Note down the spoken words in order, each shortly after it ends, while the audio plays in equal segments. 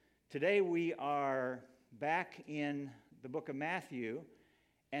Today we are back in the book of Matthew,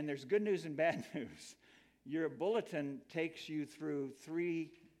 and there's good news and bad news. Your bulletin takes you through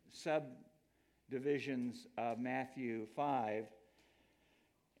three subdivisions of Matthew 5,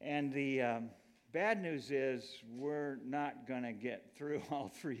 and the bad news is we're not going to get through all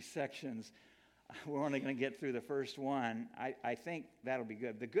three sections. We're only going to get through the first one. I think that'll be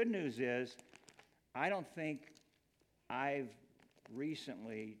good. The good news is I don't think I've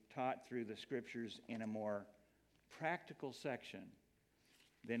recently taught through the scriptures in a more practical section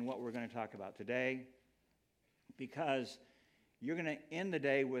than what we're going to talk about today, because you're going to end the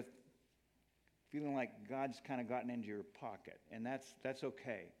day with feeling like God's kind of gotten into your pocket, and that's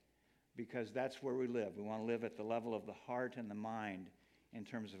okay, because that's where we live. We want to live at the level of the heart and the mind in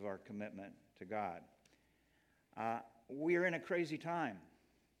terms of our commitment to God. We're in a crazy time.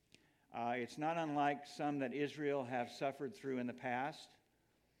 It's not unlike some that Israel have suffered through in the past.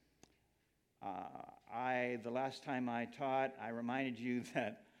 The last time I taught, I reminded you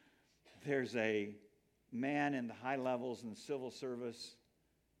that there's a man in the high levels in the civil service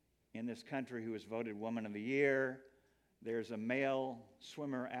in this country who was voted Woman of the Year. There's a male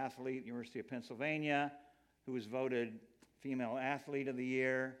swimmer athlete at the University of Pennsylvania who was voted Female Athlete of the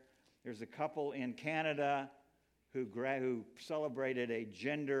Year. There's a couple in Canada who celebrated a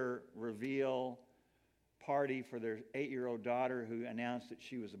gender reveal party for their 8-year-old daughter who announced that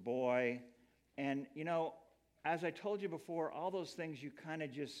she was a boy. And, you know, as I told you before, all those things you kind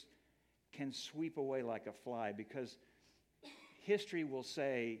of just can sweep away like a fly, because history will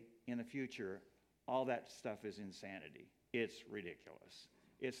say in the future, all that stuff is insanity. It's ridiculous.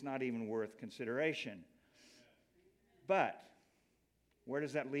 It's not even worth consideration. But where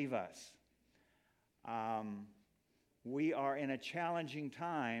does that leave us? We are in a challenging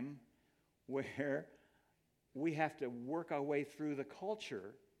time where we have to work our way through the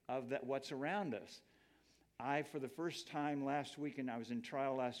culture of what's around us. For the first time last week, and I was in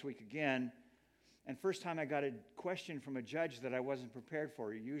trial last week again, and first time I got a question from a judge that I wasn't prepared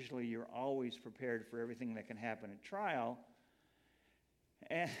for. Usually you're always prepared for everything that can happen at trial.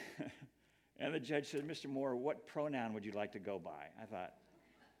 And the judge said, "Mr. Moore, what pronoun would you like to go by?" I thought,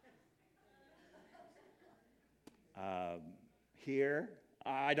 here,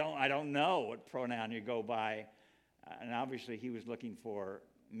 I don't know what pronoun you go by. And obviously he was looking for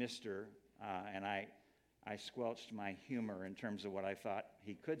Mr., and I squelched my humor in terms of what I thought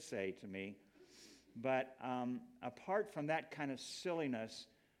he could say to me. But apart from that kind of silliness,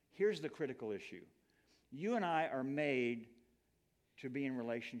 here's the critical issue. You and I are made to be in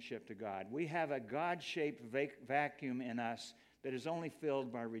relationship to God. We have a God-shaped vacuum in us that is only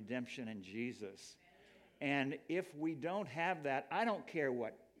filled by redemption in Jesus. And if we don't have that, I don't care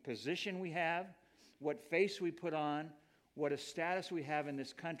what position we have, what face we put on, what a status we have in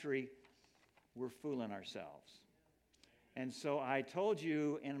this country, we're fooling ourselves. And so I told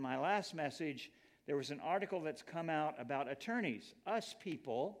you in my last message, there was an article that's come out about attorneys, us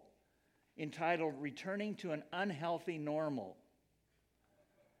people, entitled "Returning to an Unhealthy Normal."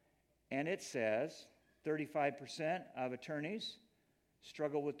 And it says 35% of attorneys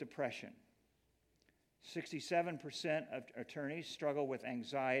struggle with depression. 67% of attorneys struggle with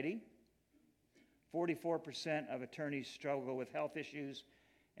anxiety. 44% of attorneys struggle with health issues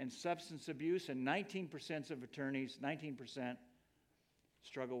and substance abuse. And 19% of attorneys, 19%,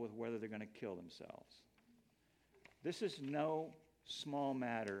 struggle with whether they're going to kill themselves. This is no small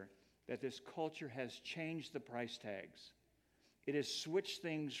matter that this culture has changed the price tags. It has switched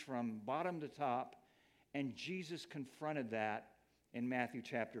things from bottom to top, and Jesus confronted that in Matthew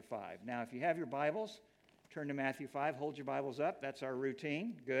chapter 5. Now, if you have your Bibles, turn to Matthew 5. Hold your Bibles up. That's our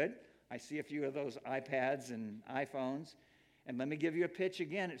routine. Good. I see a few of those iPads and iPhones. And let me give you a pitch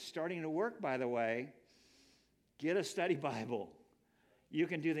again. It's starting to work, by the way. Get a study Bible. You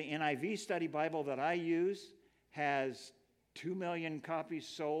can do the NIV study Bible that I use. Has 2 million copies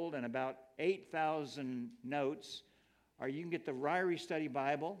sold and about 8,000 notes. Or you can get the Ryrie Study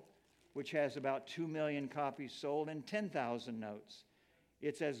Bible, which has about 2 million copies sold and 10,000 notes.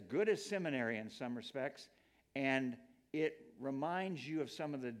 It's as good as seminary in some respects, and it reminds you of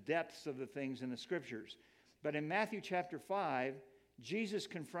some of the depths of the things in the Scriptures. But in Matthew chapter 5, Jesus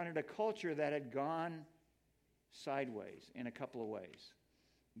confronted a culture that had gone sideways in a couple of ways.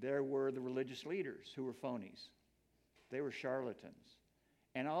 There were the religious leaders who were phonies. They were charlatans.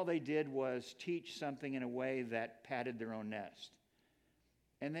 And all they did was teach something in a way that padded their own nest.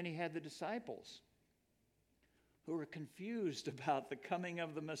 And then he had the disciples who were confused about the coming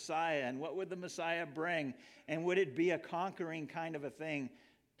of the Messiah and what would the Messiah bring, and would it be a conquering kind of a thing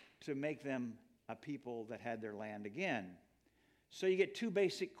to make them a people that had their land again. So you get two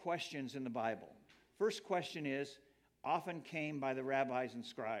basic questions in the Bible. First question is, often came by the rabbis and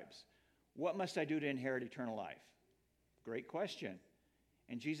scribes. What must I do to inherit eternal life? Great question.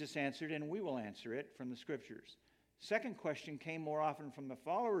 And Jesus answered, and we will answer it from the Scriptures. Second question came more often from the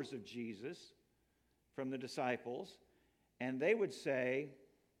followers of Jesus, from the disciples, and they would say,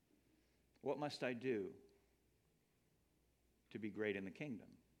 what must I do to be great in the kingdom?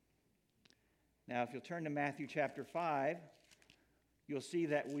 Now, if you'll turn to Matthew chapter 5, you'll see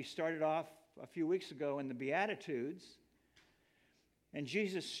that we started off a few weeks ago in the Beatitudes, and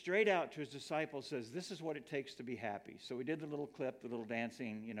Jesus straight out to his disciples says, this is what it takes to be happy. So we did the little clip, the little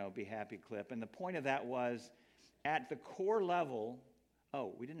dancing, be happy clip, and the point of that was, at the core level,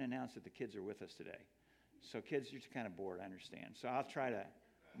 we didn't announce that the kids are with us today. So kids, you're kind of bored, I understand. So I'll try to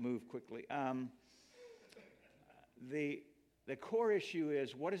move quickly. The core issue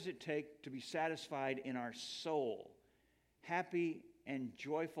is, what does it take to be satisfied in our soul? Happy and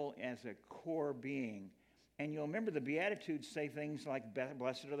joyful as a core being. And you'll remember the Beatitudes say things like,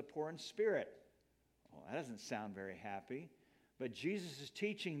 blessed are the poor in spirit. Well, that doesn't sound very happy. But Jesus is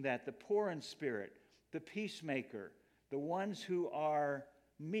teaching that the poor in spirit, the peacemaker, the ones who are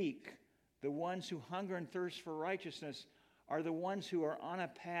meek, the ones who hunger and thirst for righteousness, are the ones who are on a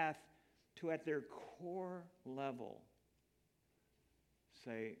path to, at their core level,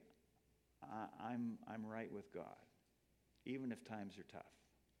 say, I'm right with God, even if times are tough.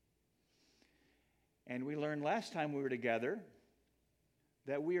 And we learned last time we were together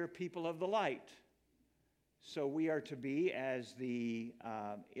that we are people of the light. So we are to be, as the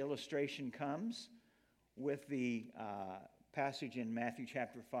illustration comes with the passage in Matthew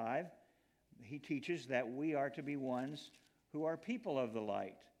chapter 5, he teaches that we are to be ones who are people of the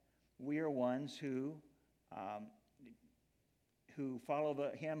light. We are ones who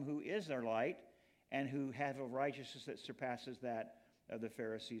follow him who is our light and who have a righteousness that surpasses that of the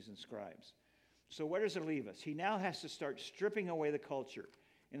Pharisees and scribes. So where does it leave us? He now has to start stripping away the culture.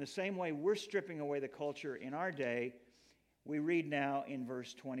 In the same way we're stripping away the culture in our day, we read now in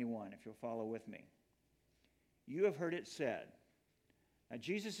verse 21, if you'll follow with me. You have heard it said. Now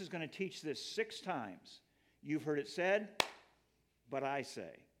Jesus is going to teach this 6 times. You've heard it said, but I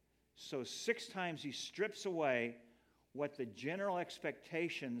say. So 6 times he strips away what the general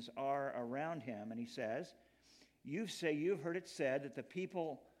expectations are around him, and he says, you've heard it said that the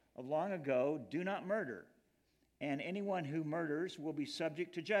people of long ago do not murder, and anyone who murders will be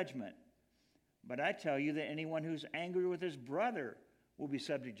subject to judgment. But I tell you that anyone who's angry with his brother will be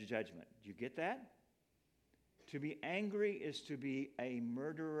subject to judgment. Do you get that? To be angry is to be a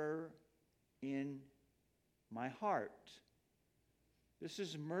murderer in my heart. This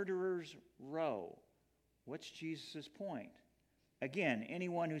is murderer's row. What's Jesus' point? Again,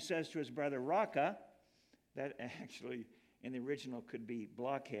 anyone who says to his brother, Raka, that actually in the original could be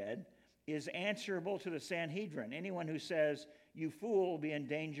blockhead, is answerable to the Sanhedrin. Anyone who says, you fool, will be in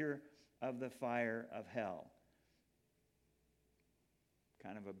danger of the fire of hell.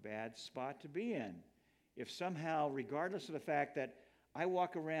 Kind of a bad spot to be in. If somehow, regardless of the fact that I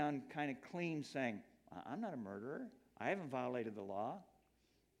walk around kind of clean saying, I'm not a murderer, I haven't violated the law.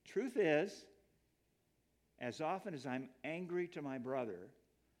 Truth is, as often as I'm angry to my brother,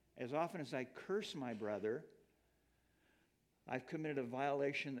 as often as I curse my brother, I've committed a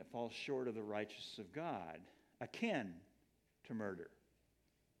violation that falls short of the righteousness of God, akin to murder.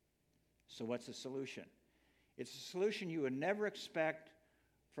 So what's the solution? It's a solution you would never expect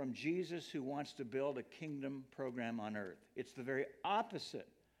from Jesus, who wants to build a kingdom program on earth. It's the very opposite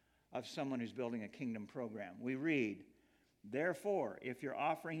of someone who's building a kingdom program. We read, therefore, if you're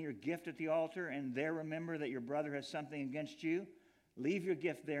offering your gift at the altar and there remember that your brother has something against you, leave your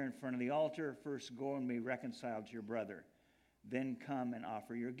gift there in front of the altar. First go and be reconciled to your brother. Then come and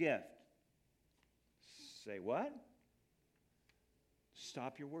offer your gift. Say what?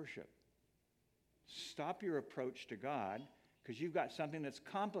 Stop your worship. Stop your approach to God, because you've got something that's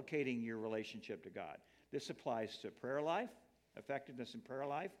complicating your relationship to God. This applies to prayer life, effectiveness in prayer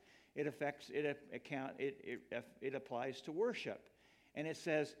life. It applies to worship. And it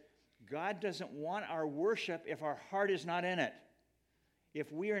says, God doesn't want our worship if our heart is not in it.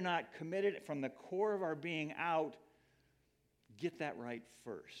 If we are not committed from the core of our being out, get that right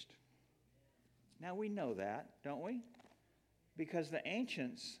first. Now we know that, don't we? Because the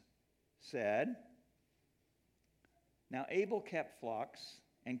ancients said, now Abel kept flocks,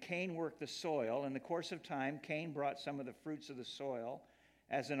 and Cain worked the soil. In the course of time, Cain brought some of the fruits of the soil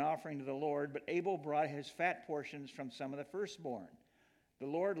as an offering to the Lord, but Abel brought his fat portions from some of the firstborn. The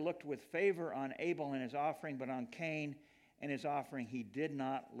Lord looked with favor on Abel and his offering, but on Cain and his offering he did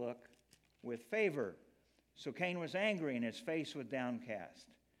not look with favor. So Cain was angry, and his face was downcast.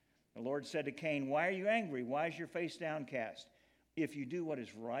 The Lord said to Cain, "Why are you angry? Why is your face downcast? If you do what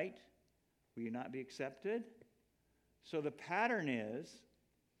is right, will you not be accepted?" So the pattern is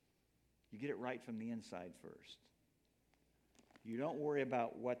you get it right from the inside first. You don't worry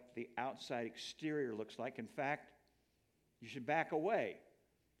about what the outside exterior looks like. In fact, you should back away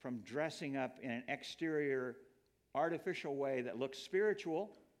from dressing up in an exterior, artificial way that looks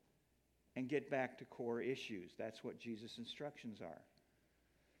spiritual and get back to core issues. That's what Jesus' instructions are.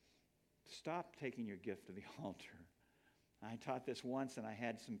 Stop taking your gift to the altar. I taught this once, and I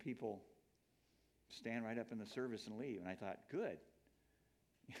had some people stand right up in the service and leave. And I thought, good.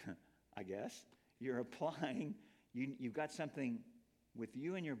 I guess you're applying. You've got something with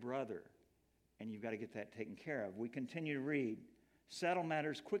you and your brother, and you've got to get that taken care of. We continue to read. Settle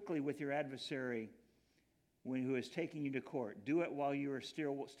matters quickly with your adversary who is taking you to court. Do it while you are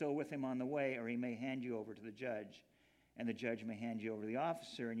still with him on the way, or he may hand you over to the judge, and the judge may hand you over to the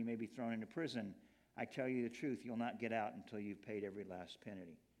officer, and you may be thrown into prison. I tell you the truth, you'll not get out until you've paid every last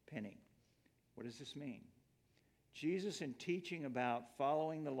penny. What does this mean? Jesus, in teaching about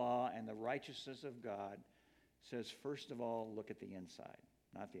following the law and the righteousness of God, says, first of all, look at the inside,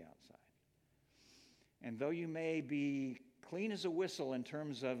 not the outside. And though you may be clean as a whistle in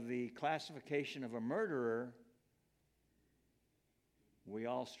terms of the classification of a murderer, we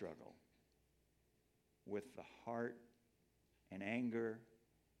all struggle with the heart and anger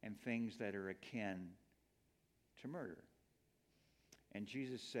and things that are akin to murder. And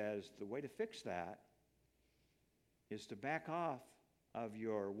Jesus says the way to fix that is to back off of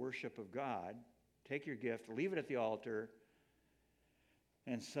your worship of God, take your gift, leave it at the altar,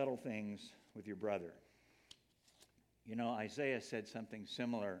 and settle things with your brother. You know, Isaiah said something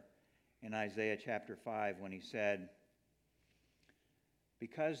similar in Isaiah chapter 5 when he said,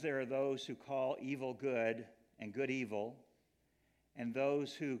 "Because there are those who call evil good and good evil, and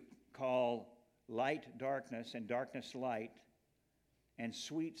those who call light darkness and darkness light, and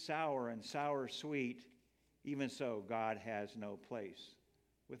sweet sour and sour sweet, even so God has no place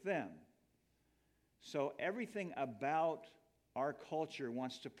with them." So everything about our culture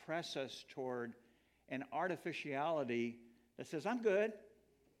wants to press us toward an artificiality that says, I'm good.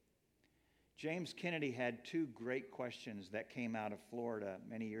 James Kennedy had two great questions that came out of Florida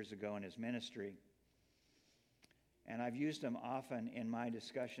many years ago in his ministry. And I've used them often in my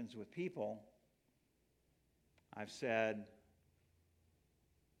discussions with people. I've said,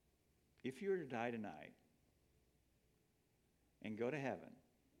 if you were to die tonight and go to heaven,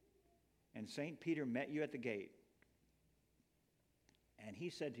 and St. Peter met you at the gate, and he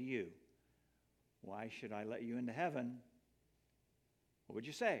said to you, "Why should I let you into heaven?" What would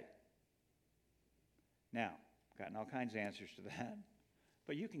you say? Now, I've gotten all kinds of answers to that,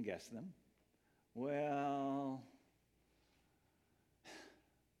 but you can guess them. Well,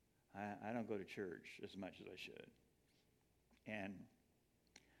 I don't go to church as much as I should. And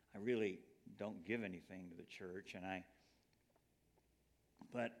I really don't give anything to the church,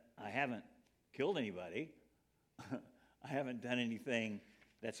 but I haven't killed anybody. I haven't done anything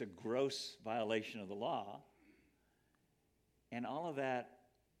that's a gross violation of the law. And all of that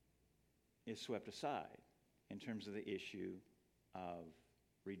is swept aside in terms of the issue of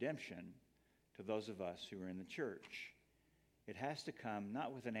redemption to those of us who are in the church. It has to come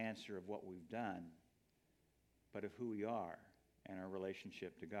not with an answer of what we've done, but of who we are and our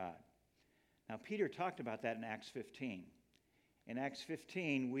relationship to God. Now, Peter talked about that in Acts 15. In Acts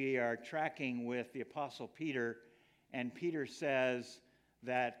 15, we are tracking with the Apostle Peter, and Peter says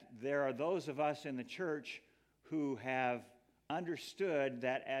that there are those of us in the church who have understood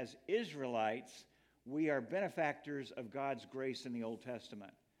that as Israelites, we are benefactors of God's grace in the Old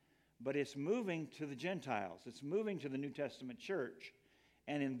Testament. But it's moving to the Gentiles. It's moving to the New Testament church.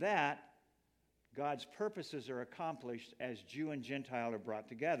 And in that, God's purposes are accomplished as Jew and Gentile are brought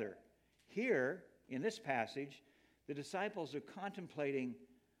together. Here, in this passage, the disciples are contemplating,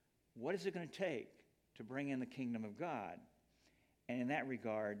 what is it going to take to bring in the kingdom of God? And in that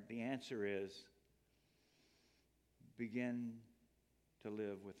regard, the answer is, begin to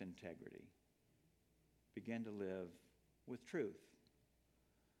live with integrity. Begin to live with truth.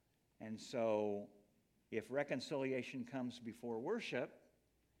 And so, if reconciliation comes before worship,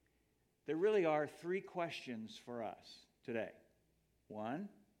 there really are three questions for us today. One,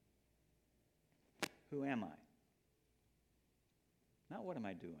 who am I? Not what am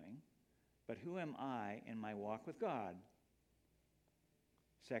I doing, but who am I in my walk with God?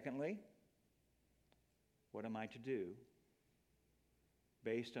 Secondly, what am I to do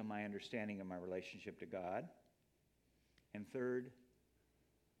based on my understanding of my relationship to God? And third,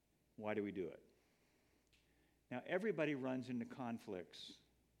 why do we do it? Now, everybody runs into conflicts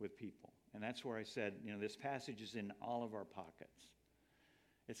with people. And that's where I said, this passage is in all of our pockets.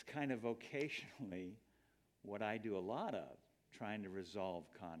 It's kind of vocationally what I do a lot of, trying to resolve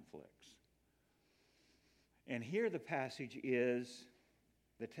conflicts. And here the passage is,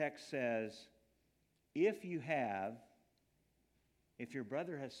 the text says, if your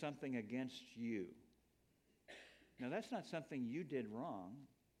brother has something against you. Now, that's not something you did wrong.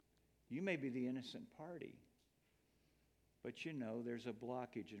 You may be the innocent party. But there's a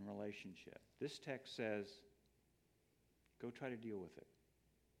blockage in relationship. This text says, go try to deal with it.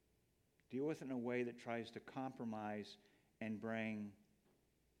 Deal with it in a way that tries to compromise and bring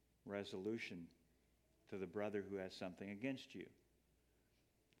resolution to the brother who has something against you.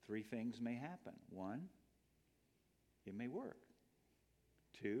 3 things may happen. 1, it may work.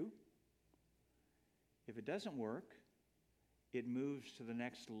 2, if it doesn't work, it moves to the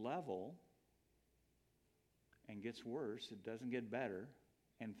next level and gets worse. It doesn't get better.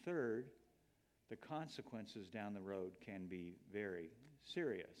 And 3rd, the consequences down the road can be very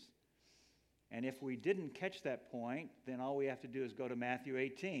serious. And if we didn't catch that point, then all we have to do is go to Matthew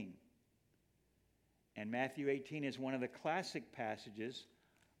 18. And Matthew 18 is one of the classic passages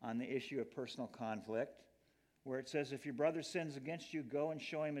on the issue of personal conflict, where it says, if your brother sins against you, go and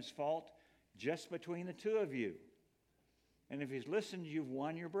show him his fault just between the 2 of you. And if he's listened, you've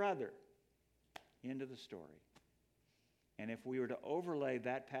won your brother. End of the story. And if we were to overlay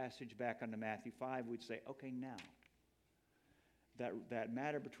that passage back onto Matthew 5, we'd say, okay, now, that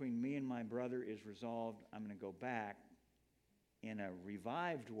matter between me and my brother is resolved. I'm going to go back in a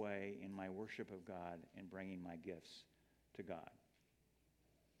revived way in my worship of God and bringing my gifts to God.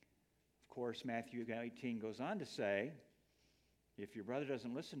 Of course, Matthew 18 goes on to say, if your brother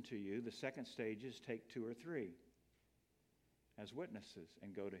doesn't listen to you, the second stage is take 2 or 3 as witnesses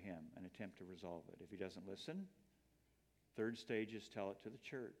and go to him and attempt to resolve it. If he doesn't listen, 3rd stage is tell it to the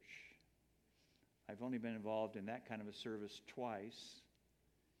church. I've only been involved in that kind of a service twice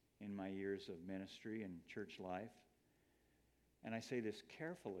in my years of ministry and church life. And I say this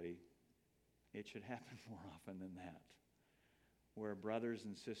carefully, it should happen more often than that, where brothers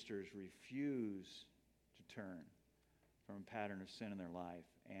and sisters refuse to turn from a pattern of sin in their life.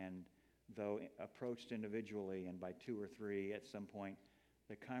 And though approached individually and by 2 or 3 at some point,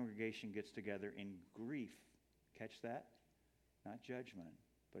 the congregation gets together in grief. Catch that? Not judgment,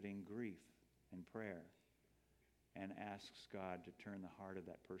 but in grief and prayer, and asks God to turn the heart of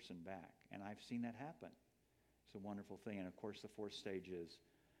that person back. And I've seen that happen. It's a wonderful thing. And of course, the 4th stage is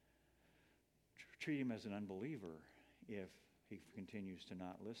treat him as an unbeliever if he continues to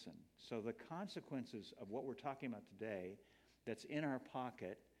not listen. So the consequences of what we're talking about today that's in our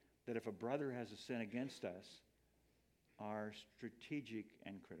pocket, that if a brother has a sin against us, are strategic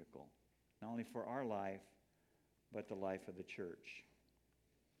and critical, not only for our life, but the life of the church.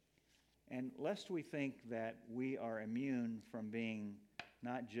 And lest we think that we are immune from being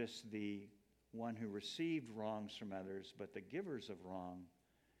not just the one who received wrongs from others, but the givers of wrong,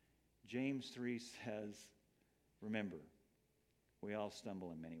 James 3 says, remember, we all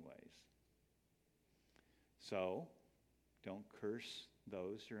stumble in many ways. So, don't curse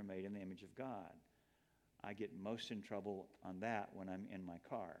those who are made in the image of God. I get most in trouble on that when I'm in my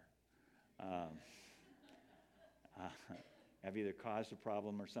car. I've either caused a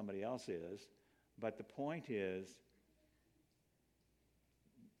problem or somebody else is. But the point is,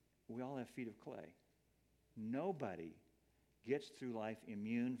 we all have feet of clay. Nobody gets through life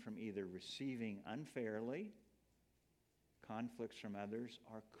immune from either receiving unfairly conflicts from others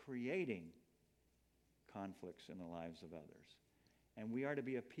or creating conflicts in the lives of others. And we are to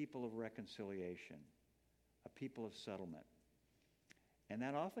be a people of reconciliation, a people of settlement. And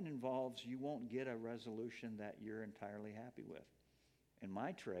that often involves you won't get a resolution that you're entirely happy with. In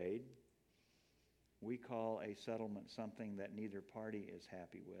my trade, we call a settlement something that neither party is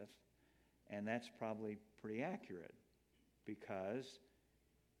happy with. And that's probably pretty accurate because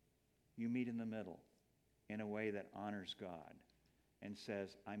you meet in the middle in a way that honors God and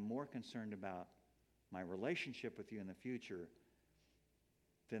says, I'm more concerned about my relationship with you in the future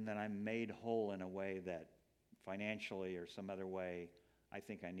than that I'm made whole in a way that financially or some other way I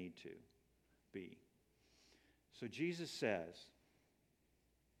think I need to be. So Jesus says,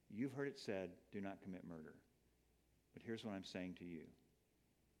 you've heard it said, do not commit murder. But here's what I'm saying to you.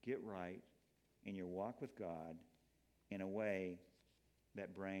 Get right in your walk with God in a way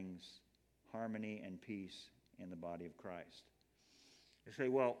that brings harmony and peace in the body of Christ. You say,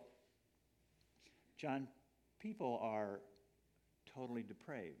 well, John, people are totally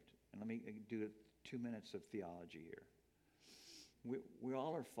depraved. And let me do 2 minutes of theology here. We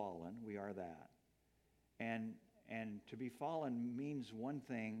all are fallen. We are that. And to be fallen means one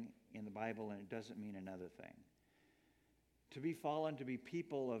thing in the Bible, and it doesn't mean another thing. To be fallen, to be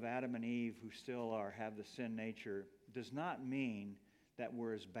people of Adam and Eve who still have the sin nature, does not mean that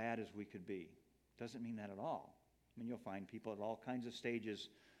we're as bad as we could be. Doesn't mean that at all. I mean, you'll find people at all kinds of stages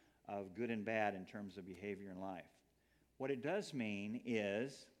of good and bad in terms of behavior in life. What it does mean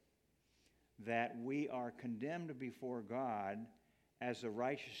is that we are condemned before God as a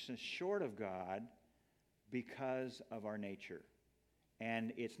righteousness short of God because of our nature.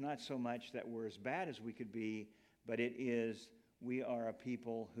 And it's not so much that we're as bad as we could be, but it is we are a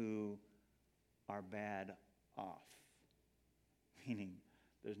people who are bad off. Meaning,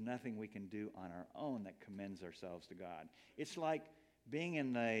 there's nothing we can do on our own that commends ourselves to God. It's like being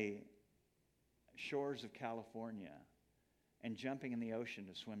in the shores of California and jumping in the ocean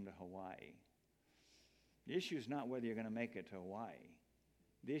to swim to Hawaii. The issue is not whether you're going to make it to Hawaii.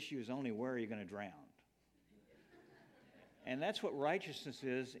 The issue is only where you're going to drown. And that's what righteousness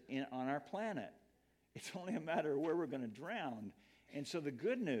is on our planet. It's only a matter of where we're going to drown. And so the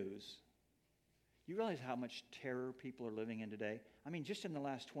good news, you realize how much terror people are living in today? I mean, just in the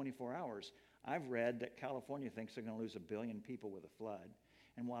last 24 hours, I've read that California thinks they're going to lose 1 billion people with a flood.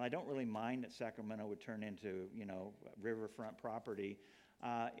 And while I don't really mind that Sacramento would turn into, riverfront property,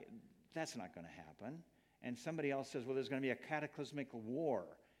 that's not going to happen. And somebody else says, well, there's going to be a cataclysmic war,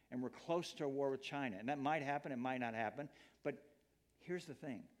 and we're close to a war with China. And that might happen, it might not happen. But here's the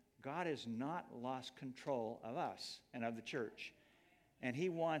thing. God has not lost control of us and of the church. And he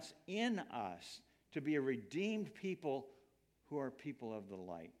wants in us to be a redeemed people who are people of the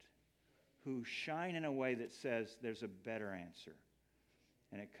light, who shine in a way that says there's a better answer.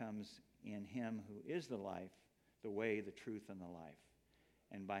 And it comes in him who is the life, the way, the truth, and the life.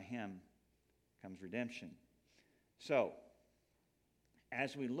 And by him comes redemption. So,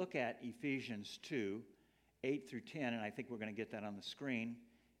 as we look at Ephesians 2, 8 through 10, and I think we're going to get that on the screen.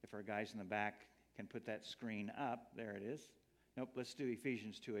 If our guys in the back can put that screen up. There it is. Nope, let's do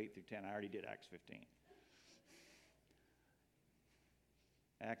Ephesians 2, 8 through 10. I already did Acts 15.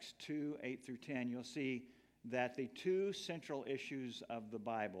 Acts 2, 8 through 10, you'll see that the two central issues of the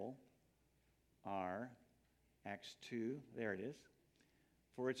Bible are Acts 2, there it is.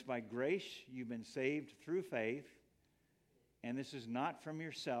 For it's by grace you've been saved through faith, and this is not from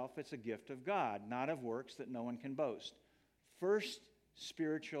yourself, it's a gift of God, not of works that no one can boast. First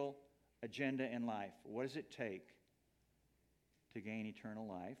spiritual agenda in life. What does it take to gain eternal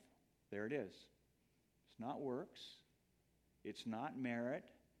life? There it is. It's not works. It's not merit.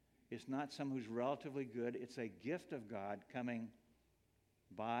 It's not someone who's relatively good. It's a gift of God coming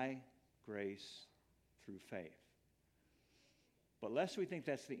by grace through faith. But lest we think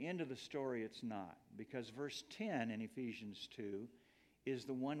that's the end of the story, it's not. Because verse 10 in Ephesians 2 is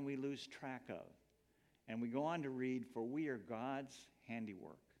the one we lose track of. And we go on to read, for we are God's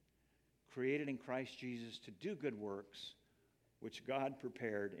handiwork, created in Christ Jesus to do good works, which God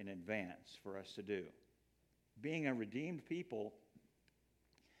prepared in advance for us to do. Being a redeemed people,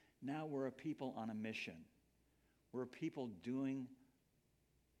 now we're a people on a mission. We're a people doing,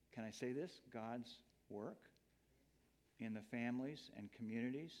 can I say this, God's work in the families and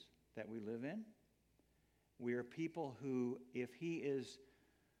communities that we live in. We are people who, if he is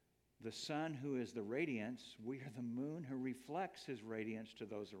the sun who is the radiance, we are the moon who reflects his radiance to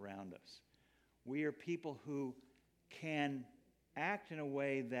those around us. We are people who can act in a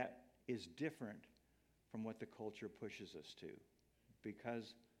way that is different from what the culture pushes us to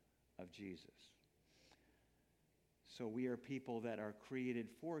because of Jesus. So we are people that are created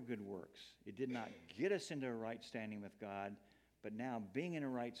for good works. It did not get us into a right standing with God, but now being in a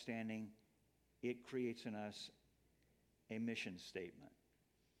right standing, it creates in us a mission statement,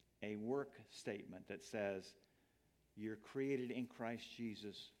 a work statement that says you're created in Christ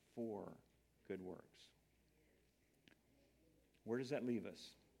Jesus for good works. Where does that leave us?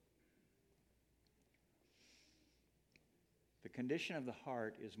 The condition of the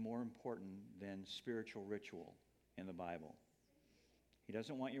heart is more important than spiritual ritual in the Bible. He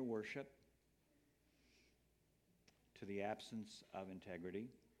doesn't want your worship to the absence of integrity.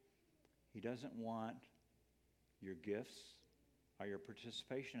 He doesn't want your gifts or your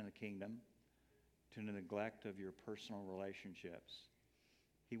participation in the kingdom to the neglect of your personal relationships.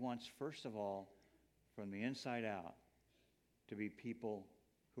 He wants, first of all, from the inside out, to be people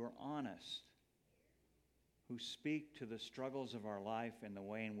who are honest, who speak to the struggles of our life in the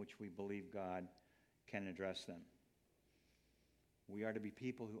way in which we believe God can address them. We are to be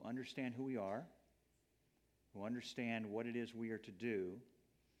people who understand who we are, who understand what it is we are to do,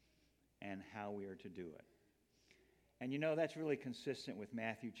 and how we are to do it. And that's really consistent with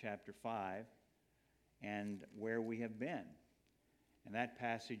Matthew chapter 5 and where we have been. And that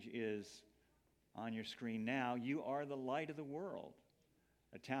passage is on your screen now. You are the light of the world.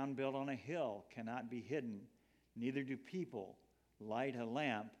 A town built on a hill cannot be hidden, neither do people light a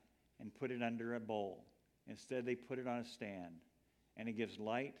lamp and put it under a bowl. Instead, they put it on a stand, and it gives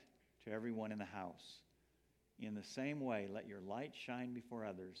light to everyone in the house. In the same way, let your light shine before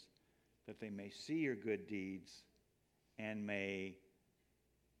others, that they may see your good deeds and may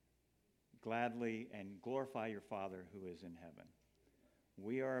gladly and glorify your Father who is in heaven.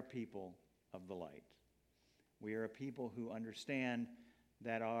 We are a people of the light. We are a people who understand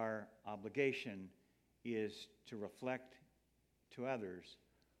that our obligation is to reflect to others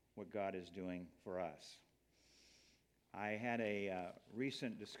what God is doing for us. I had a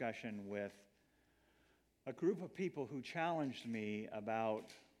recent discussion with a group of people who challenged me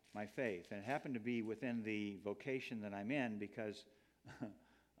about my faith. And it happened to be within the vocation that I'm in, because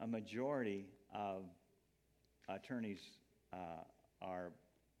a majority of attorneys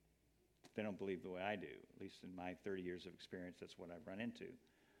they don't believe the way I do. At least in my 30 years of experience, that's what I've run into.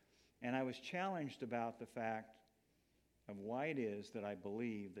 And I was challenged about the fact of why it is that I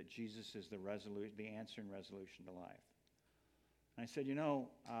believe that Jesus is the answer and resolution to life. And I said,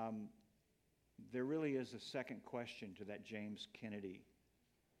 there really is a second question to that James Kennedy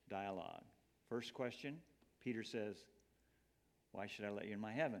dialogue. First question, Peter says, why should I let you in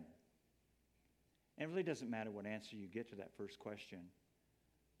my heaven? And it really doesn't matter what answer you get to that first question,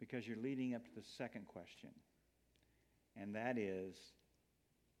 because you're leading up to the second question. And that is,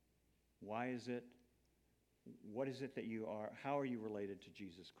 what is it that you are, how are you related to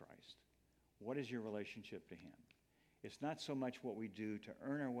Jesus Christ? What is your relationship to him? It's not so much what we do to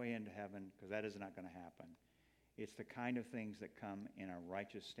earn our way into heaven, because that is not going to happen. It's the kind of things that come in our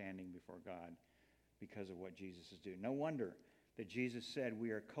righteous standing before God because of what Jesus is doing. No wonder that Jesus said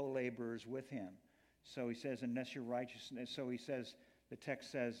we are co-laborers with him. So he says, unless you're righteous, so he says, the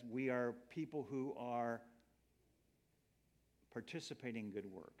text says, we are people who are participating in good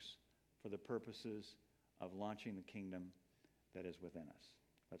works for the purposes of launching the kingdom that is within us.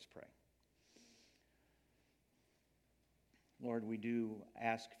 Let's pray. Lord, we do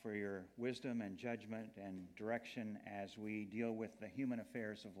ask for your wisdom and judgment and direction as we deal with the human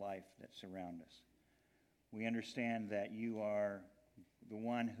affairs of life that surround us. We understand that you are the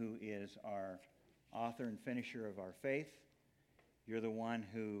one who is our author and finisher of our faith. You're the one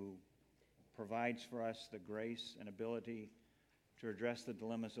who provides for us the grace and ability to address the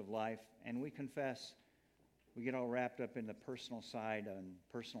dilemmas of life. And we confess we get all wrapped up in the personal side and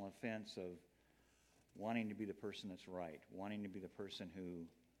personal offense of wanting to be the person that's right, wanting to be the person who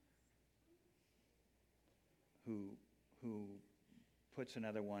puts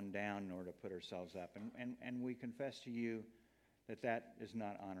another one down in order to put ourselves up. And we confess to you that that is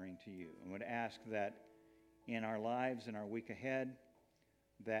not honoring to you. And would ask that in our lives, in our week ahead,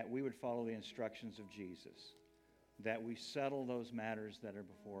 that we would follow the instructions of Jesus, that we settle those matters that are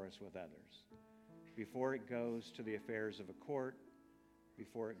before us with others, before it goes to the affairs of a court,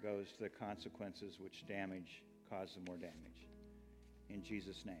 before it goes to the consequences which cause more damage. In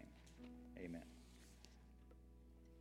Jesus' name, amen.